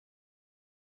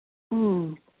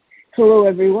Mm. Hello,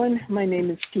 everyone. My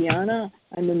name is Tiana.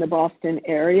 I'm in the Boston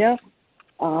area,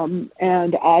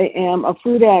 and I am a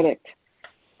food addict.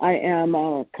 I am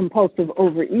a compulsive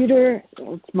overeater.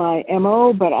 It's my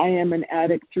MO, but I am an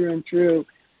addict through and through.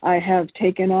 I have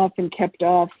taken off and kept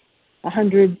off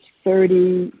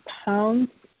 130 pounds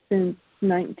since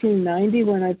 1990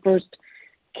 when I first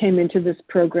came into this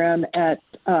program at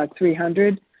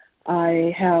 300.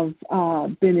 I have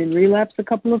been in relapse a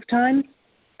couple of times.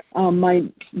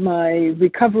 My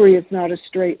recovery is not a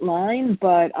straight line,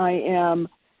 but I am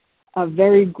a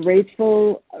very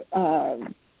grateful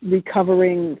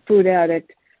recovering food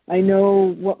addict. I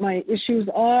know what my issues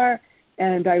are,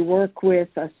 and I work with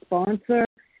a sponsor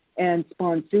and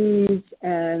sponsees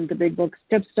and the Big Book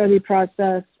Step Study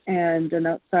process and an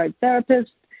outside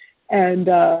therapist, and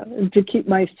to keep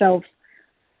myself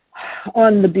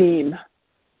on the beam.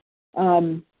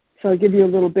 So I'll give you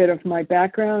a little bit of my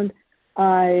background.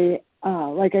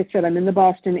 Like I said, I'm in the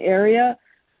Boston area.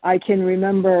 I can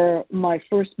remember my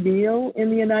first meal in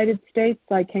the United States.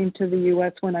 I came to the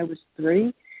U.S. when I was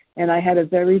 3, and I had a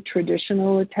very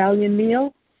traditional Italian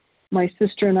meal. My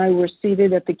sister and I were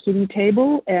seated at the kiddie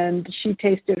table, and she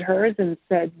tasted hers and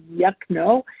said, yuck,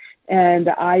 no. And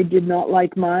I did not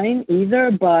like mine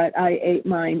either, but I ate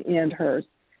mine and hers.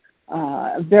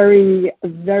 A very,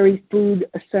 very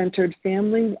food-centered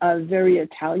family, a very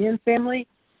Italian family.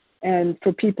 And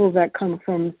for people that come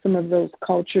from some of those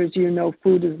cultures,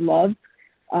 food is love.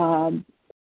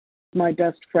 My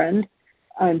best friend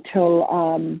until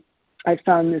I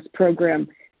found this program,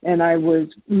 and I was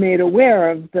made aware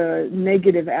of the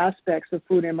negative aspects of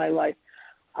food in my life.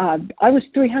 I was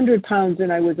 300 pounds,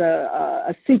 and I was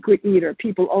a secret eater.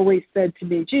 People always said to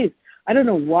me, geez, I don't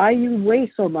know why you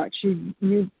weigh so much. You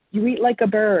eat like a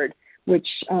bird, which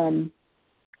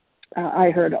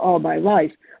I heard all my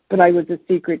life. But I was a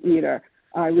secret eater.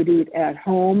 I would eat at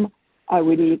home. I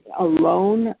would eat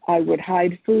alone. I would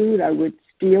hide food. I would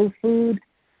steal food.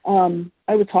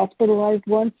 I was hospitalized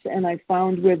once, and I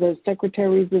found where the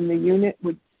secretaries in the unit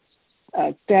would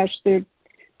stash their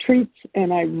treats,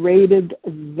 and I raided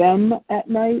them at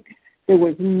night. There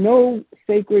was no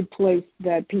sacred place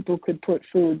that people could put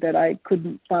food that I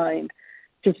couldn't find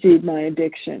to feed my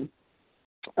addiction.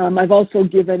 I've also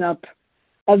given up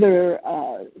other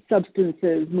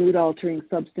substances, mood-altering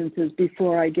substances,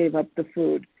 before I gave up the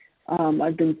food.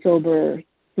 I've been sober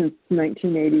since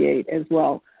 1988 as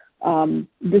well.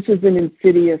 This is an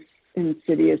insidious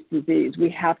disease. We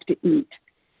have to eat.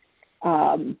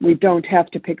 We don't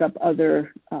have to pick up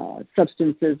other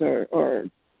substances or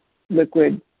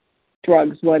liquid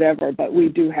drugs, whatever, but we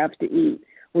do have to eat,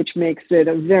 which makes it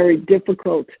a very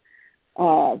difficult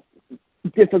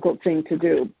thing to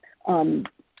do.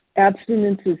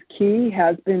 Abstinence is key,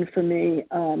 has been for me.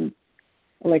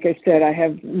 Like I said,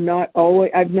 I've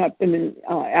not been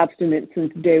abstinent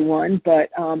since day one, but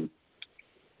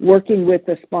working with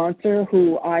a sponsor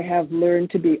who I have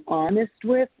learned to be honest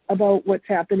with about what's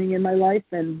happening in my life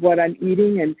and what I'm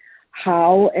eating and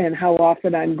how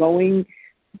often I'm going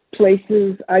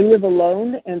places. I live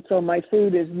alone, and so my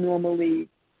food is normally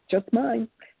just mine.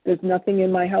 There's nothing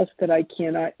in my house that I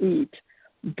cannot eat,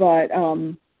 but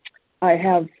I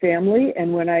have family,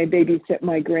 and when I babysit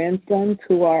my grandsons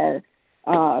who are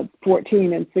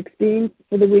 14 and 16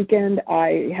 for the weekend,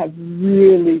 I have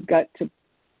really got to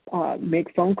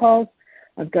make phone calls.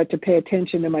 I've got to pay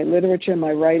attention to my literature, my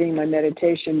writing, my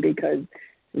meditation, because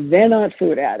they're not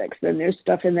food addicts, and there's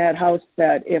stuff in that house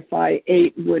that if I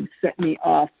ate would set me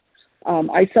off.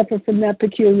 I suffer from that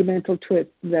peculiar mental twist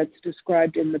that's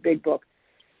described in the Big Book.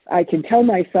 I can tell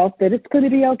myself that it's going to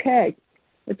be okay.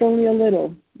 It's only a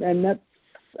little. And that's,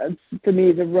 for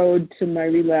me, the road to my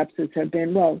relapses have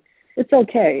been, well, it's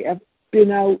okay. I've been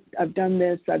out, I've done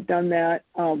this, I've done that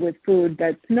with food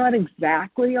that's not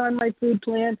exactly on my food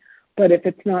plan, but if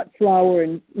it's not flour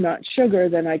and not sugar,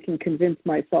 then I can convince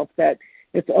myself that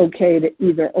it's okay to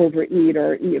either overeat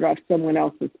or eat off someone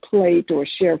else's plate or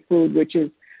share food, which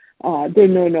is, they're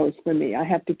no-nos for me. I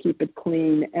have to keep it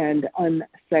clean and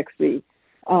unsexy.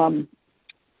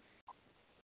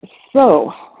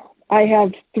 So I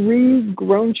have 3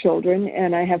 grown children,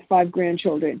 and I have 5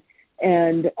 grandchildren.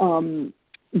 And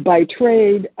by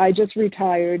trade, I just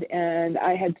retired, and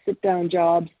I had sit-down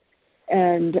jobs.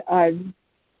 And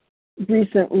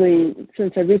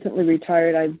since I recently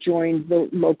retired, I've joined the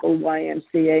local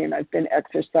YMCA, and I've been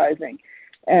exercising.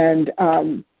 And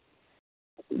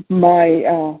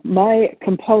my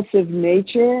compulsive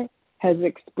nature has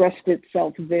expressed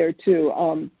itself there too.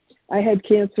 I had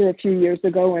cancer a few years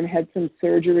ago and had some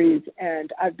surgeries, and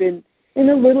I've been in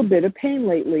a little bit of pain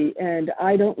lately, and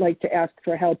I don't like to ask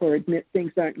for help or admit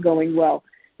things aren't going well.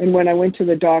 And when I went to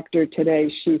the doctor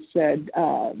today, she said,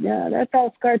 yeah, that's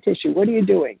all scar tissue. What are you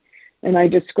doing? And I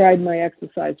described my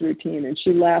exercise routine, and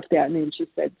she laughed at me and she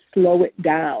said, slow it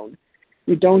down.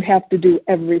 You don't have to do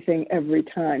everything every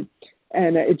time.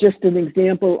 And it's just an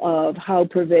example of how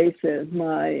pervasive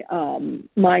my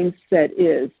mindset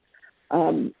is.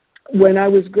 When I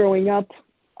was growing up,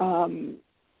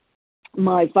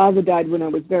 my father died when I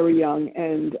was very young,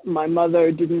 and my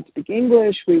mother didn't speak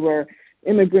English. We were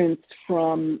immigrants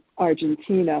from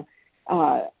Argentina,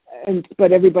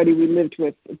 but everybody we lived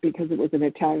with, because it was an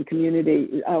Italian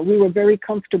community, we were very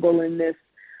comfortable in this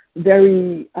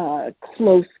very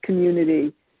close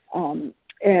community.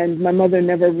 And my mother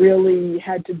never really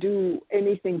had to do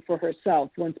anything for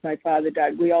herself once my father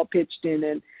died. We all pitched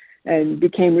in and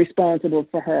became responsible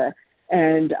for her,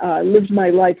 and lived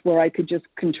my life where I could just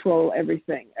control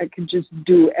everything. I could just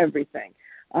do everything.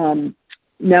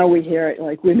 Now we hear it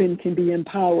like women can be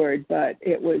empowered, but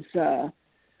it was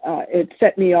it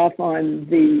set me off on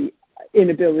the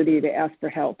inability to ask for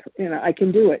help. You know, I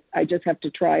can do it. I just have to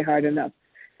try hard enough.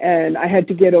 And I had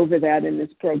to get over that in this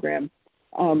program.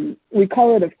 We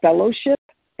call it a fellowship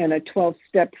and a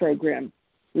 12-step program.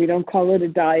 We don't call it a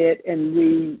diet, and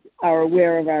we are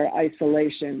aware of our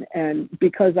isolation. And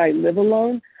because I live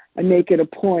alone, I make it a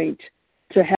point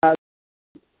to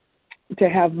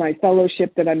have my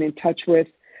fellowship that I'm in touch with,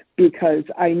 because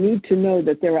I need to know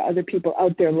that there are other people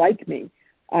out there like me.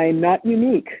 I'm not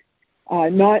unique.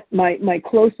 Not my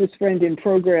closest friend in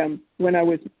program when I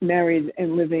was married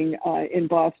and living in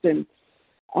Boston.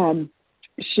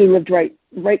 She lived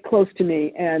right close to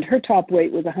me, and her top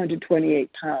weight was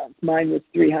 128 pounds. Mine was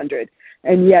 300.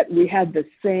 And yet we had the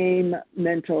same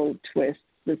mental twist,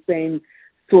 the same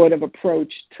sort of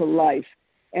approach to life.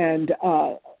 And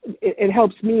it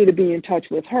helps me to be in touch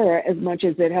with her as much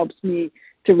as it helps me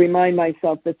to remind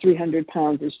myself that 300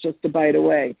 pounds is just a bite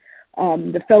away.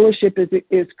 The fellowship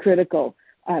is critical.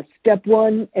 Step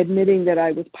one, admitting that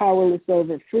I was powerless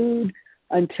over food.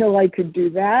 Until I could do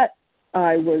that,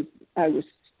 I was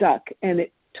stuck. And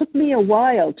it took me a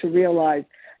while to realize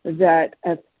that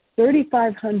a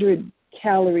 3,500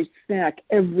 calorie snack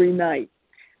every night,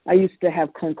 I used to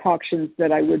have concoctions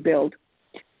that I would build,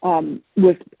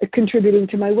 was contributing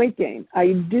to my weight gain.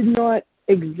 I did not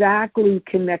exactly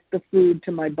connect the food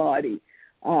to my body.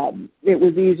 It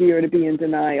was easier to be in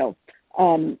denial.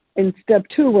 In step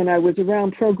two, when I was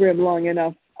around program long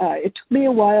enough, it took me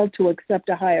a while to accept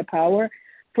a higher power.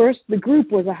 First, the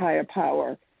group was a higher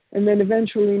power, and then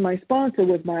eventually my sponsor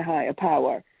was my higher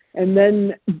power. And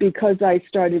then because I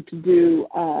started to do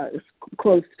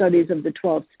close studies of the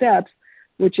 12 steps,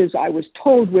 which is I was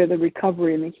told where the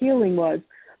recovery and the healing was,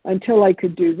 until I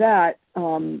could do that,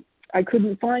 I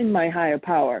couldn't find my higher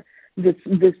power. This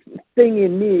thing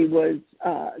in me was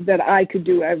that I could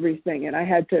do everything, and I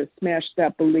had to smash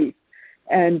that belief.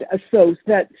 And so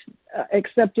that's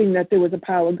accepting that there was a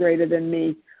power greater than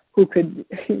me who could,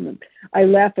 I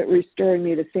laugh at restoring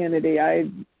me to sanity. I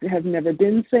have never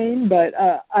been sane, but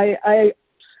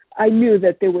I knew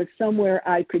that there was somewhere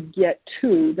I could get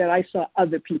to that I saw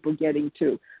other people getting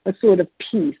to, a sort of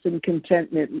peace and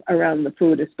contentment around the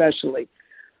food especially.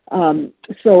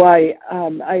 So I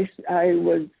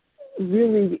was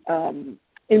really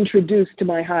introduced to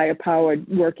my higher power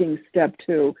working step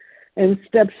two. And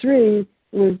step three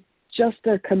was just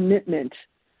a commitment.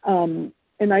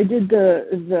 And I did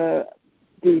the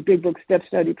Big Book step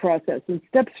study process. And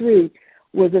step three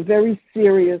was a very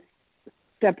serious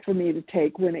step for me to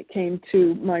take when it came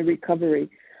to my recovery.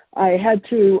 I had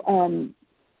to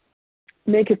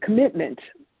make a commitment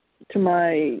to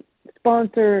my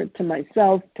sponsor, to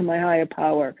myself, to my higher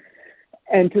power,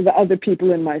 and to the other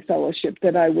people in my fellowship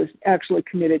that I was actually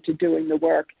committed to doing the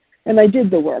work. And I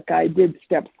did the work. I did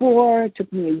step 4. It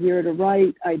took me a year to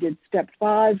write. I did step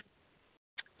 5.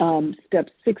 Step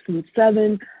 6 and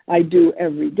 7, I do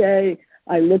every day.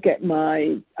 I look at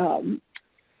my,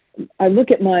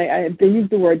 they use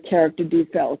the word character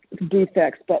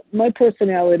defects, but my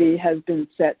personality has been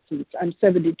set since I'm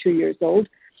 72 years old.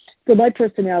 So my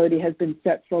personality has been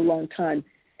set for a long time.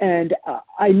 And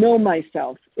I know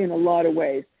myself in a lot of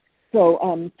ways.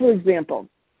 So, for example,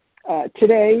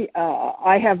 today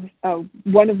I have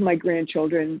one of my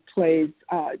grandchildren plays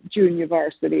junior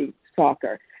varsity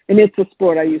soccer. And it's a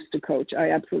sport I used to coach. I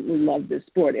absolutely love this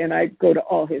sport, and I go to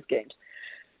all his games.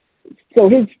 So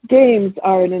his games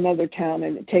are in another town,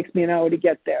 and it takes me an hour to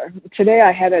get there. Today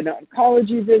I had an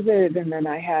oncology visit, and then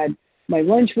I had my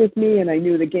lunch with me, and I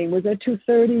knew the game was at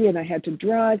 2:30, and I had to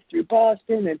drive through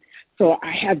Boston. And so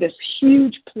I had this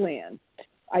huge plan.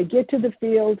 I get to the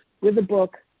field with a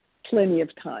book, plenty of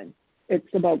time.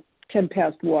 It's about 10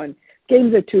 past 1.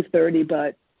 Game's at 2:30,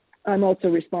 but I'm also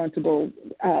responsible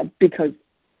because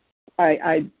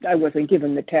I wasn't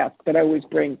given the task, but I always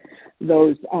bring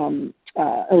those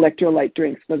electrolyte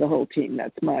drinks for the whole team.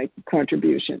 That's my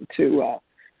contribution to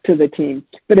the team.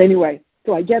 But anyway,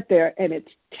 so I get there, and it's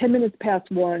 10 minutes past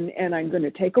 1, and I'm going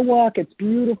to take a walk. It's a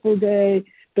beautiful day.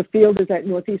 The field is at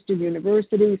Northeastern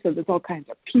University, so there's all kinds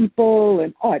of people,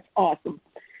 and, it's awesome.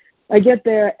 I get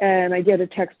there, and I get a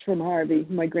text from Harvey,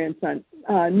 my grandson.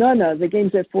 No, the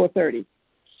game's at 4:30.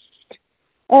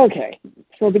 Okay,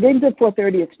 so the game's at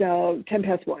 4:30. It's now 10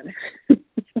 past 1.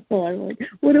 So I'm like,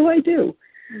 what do I do?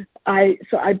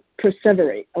 So I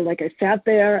perseverate. Like, I sat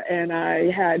there, and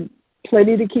I had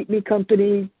plenty to keep me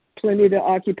company, plenty to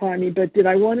occupy me, but did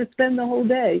I want to spend the whole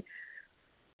day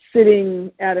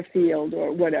sitting at a field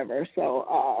or whatever?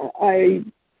 So I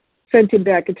sent him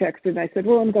back a text, and I said,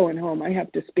 well, I'm going home. I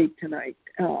have to speak tonight,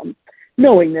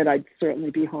 knowing that I'd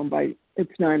certainly be home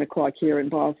it's 9 o'clock here in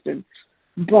Boston.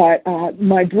 But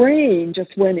my brain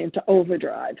just went into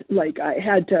overdrive. Like, I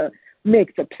had to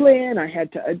make the plan. I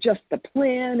had to adjust the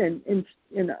plan, and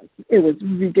it was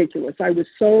ridiculous. I was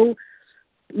so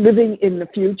living in the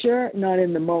future, not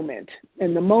in the moment.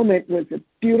 And the moment was a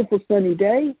beautiful sunny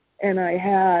day, and I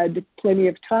had plenty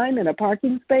of time and a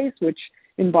parking space, which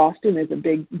in Boston is a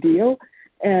big deal.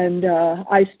 And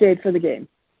I stayed for the game.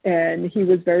 And he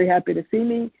was very happy to see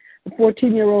me. A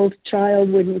 14-year-old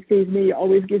child, when he sees me,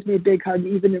 always gives me a big hug,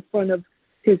 even in front of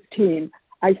his team.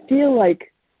 I feel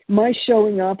like my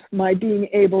showing up, my being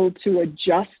able to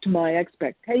adjust my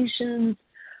expectations,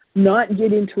 not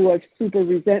getting to a super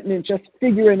resentment, just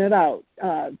figuring it out,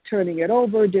 turning it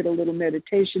over, did a little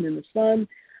meditation in the sun.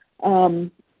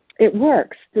 It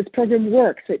works. This program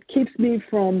works. It keeps me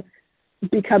from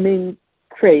becoming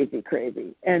crazy,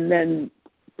 and then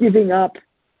giving up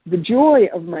the joy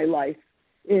of my life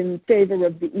in favor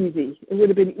of the easy. It would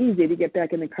have been easy to get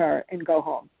back in the car and go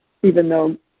home, even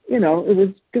though,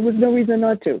 there was no reason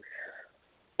not to.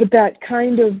 But that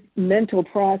kind of mental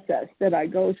process that I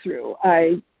go through,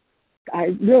 I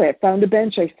found a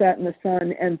bench, I sat in the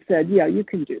sun and said, yeah, you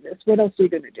can do this. What else are you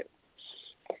going to do?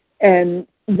 And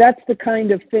that's the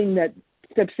kind of thing that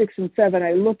step 6 and 7,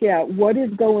 I look at, what is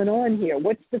going on here?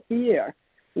 What's the fear?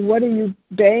 What are you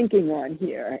banking on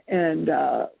here? And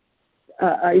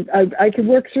I can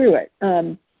work through it.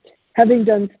 Having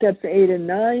done steps 8 and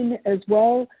 9 as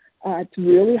well, it's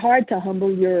really hard to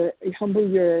humble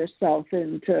yourself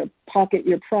and to pocket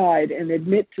your pride and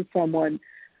admit to someone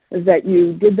that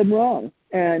you did them wrong.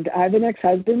 And I have an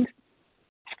ex-husband,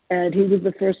 and he was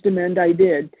the first amend I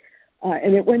did.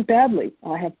 And it went badly,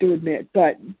 I have to admit.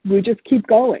 But we just keep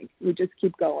going.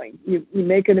 You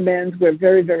make an amends. We're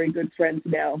very, very good friends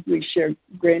now. We share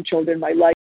grandchildren. My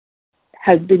life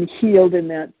has been healed in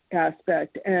that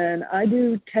aspect. And I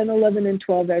do 10, 11, and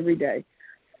 12 every day,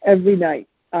 every night.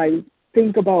 I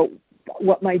think about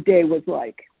what my day was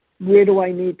like. Where do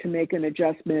I need to make an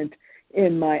adjustment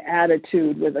in my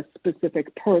attitude with a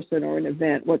specific person or an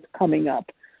event? What's coming up?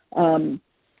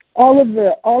 All of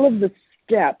the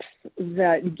steps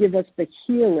that give us the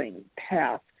healing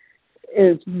path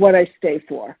is what I stay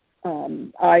for.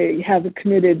 I have a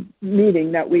committed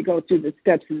meeting that we go through the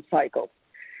steps and cycles.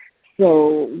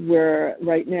 So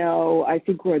right now, I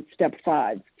think we're at step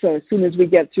 5. So as soon as we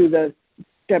get through the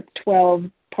step 12,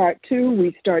 part 2,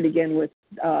 we start again with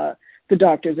the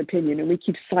doctor's opinion, and we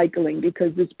keep cycling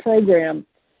because this program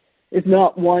is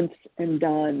not once and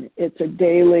done. It's a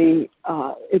daily,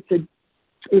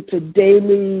 it's a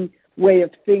daily way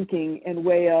of thinking and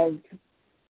way of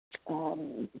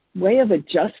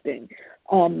adjusting.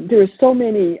 There are so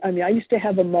many. I used to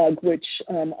have a mug, which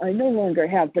I no longer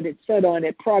have, but it said on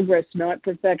it, "Progress, not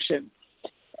perfection."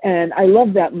 And I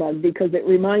love that mug because it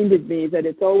reminded me that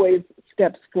it's always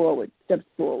steps forward.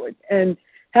 And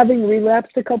having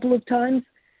relapsed a couple of times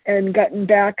and gotten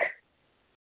back,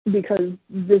 because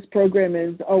this program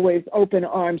is always open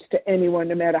arms to anyone,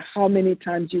 no matter how many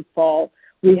times you fall,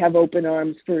 we have open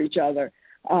arms for each other,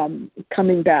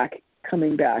 coming back.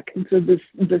 And so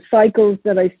the cycles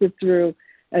that I sit through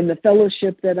and the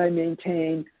fellowship that I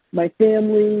maintain, my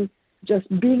family, just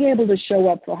being able to show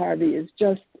up for Harvey is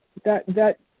just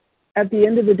that at the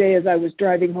end of the day, as I was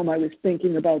driving home, I was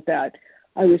thinking about that.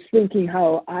 I was thinking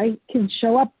how I can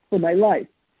show up for my life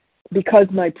because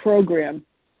my program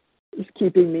is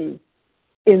keeping me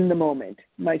in the moment,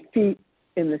 my feet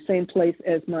in the same place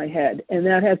as my head. And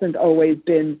that hasn't always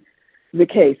been the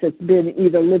case. It's been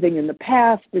either living in the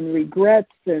past and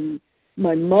regrets and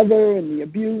my mother and the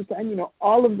abuse and,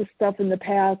 all of the stuff in the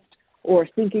past, or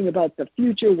thinking about the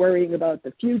future, worrying about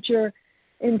the future.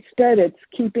 Instead, it's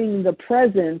keeping the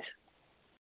present,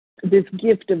 this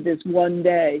gift of this one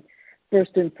day,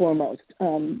 first and foremost.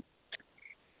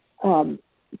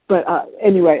 But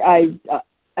anyway,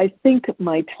 I think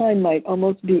my time might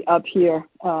almost be up here.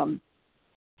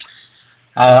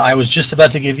 I was just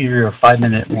about to give you your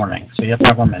 5-minute warning, so you have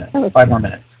 5 more minutes. 5 more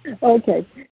minutes. Okay,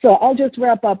 so I'll just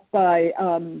wrap up by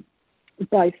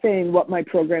saying what my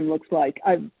program looks like.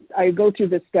 I go through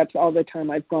the steps all the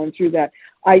time. I've gone through that.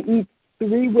 I eat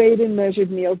 3 weighed and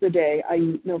measured meals a day. I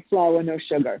eat no flour, no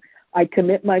sugar. I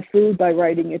commit my food by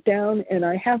writing it down, and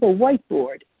I have a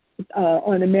whiteboard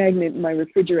on a magnet in my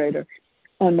refrigerator,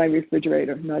 on my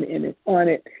refrigerator, not in it, on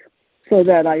it, so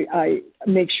that I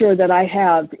make sure that I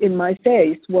have in my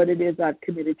face what it is I've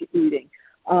committed to eating.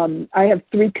 I have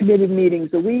 3 committed meetings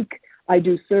a week. I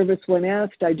do service when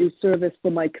asked. I do service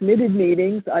for my committed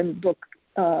meetings. I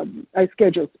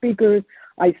schedule speakers.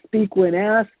 I speak when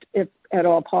asked, if at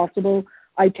all possible.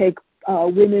 I take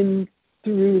women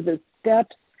through the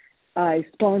steps. I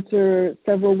sponsor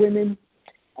several women.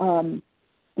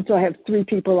 So I have 3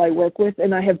 people I work with,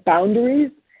 and I have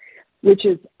boundaries, which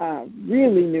is a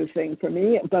really new thing for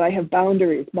me, but I have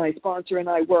boundaries. My sponsor and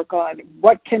I work on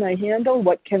what can I handle,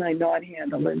 what can I not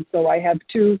handle. And so I have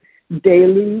 2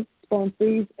 daily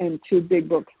sponsees and 2 big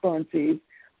book sponsees,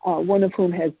 one of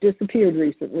whom has disappeared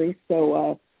recently.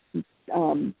 So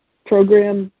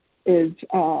program is,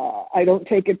 I don't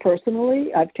take it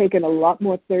personally. I've taken a lot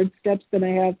more 3rd steps than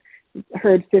I have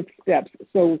heard 5th steps.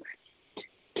 So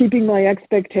keeping my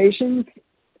expectations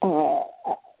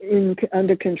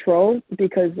under control,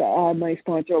 because my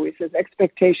sponsor always says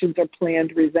expectations are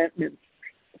planned resentments,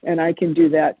 and I can do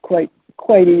that quite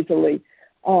easily.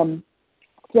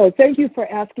 So thank you for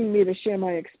asking me to share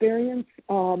my experience.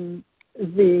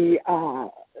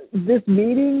 This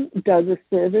meeting does a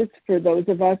service for those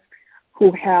of us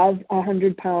who have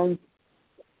 100 pounds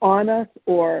on us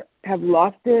or have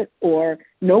lost it or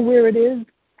know where it is.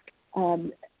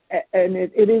 And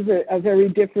it is a very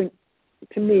different,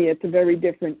 to me, it's a very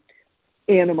different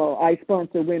animal. I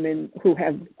sponsor women who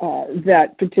have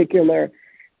that particular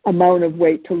amount of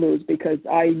weight to lose because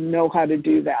I know how to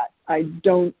do that. I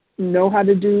don't know how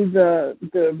to do the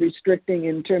restricting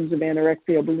in terms of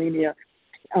anorexia or bulimia.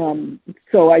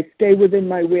 So I stay within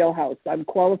my wheelhouse. I'm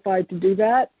qualified to do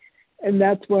that, and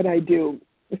that's what I do.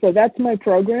 So that's my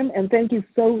program, and thank you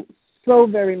so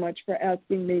very much for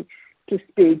asking me to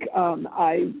speak.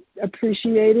 I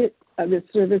appreciate it. This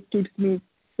service keeps me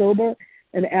sober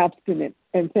and abstinent,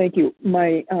 and thank you.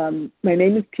 My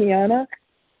name is Tiana,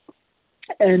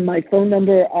 and my phone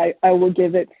number, I will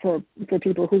give it for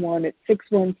people who want it,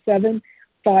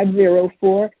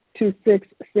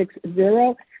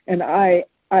 617-504-2660, and I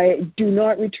do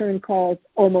not return calls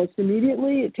almost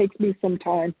immediately. It takes me some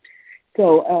time.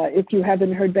 So if you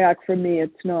haven't heard back from me,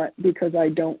 it's not because I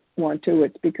don't want to.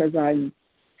 It's because I'm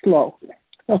slow.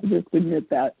 I'll just admit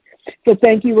that. So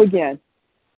thank you again,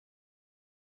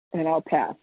 and I'll pass.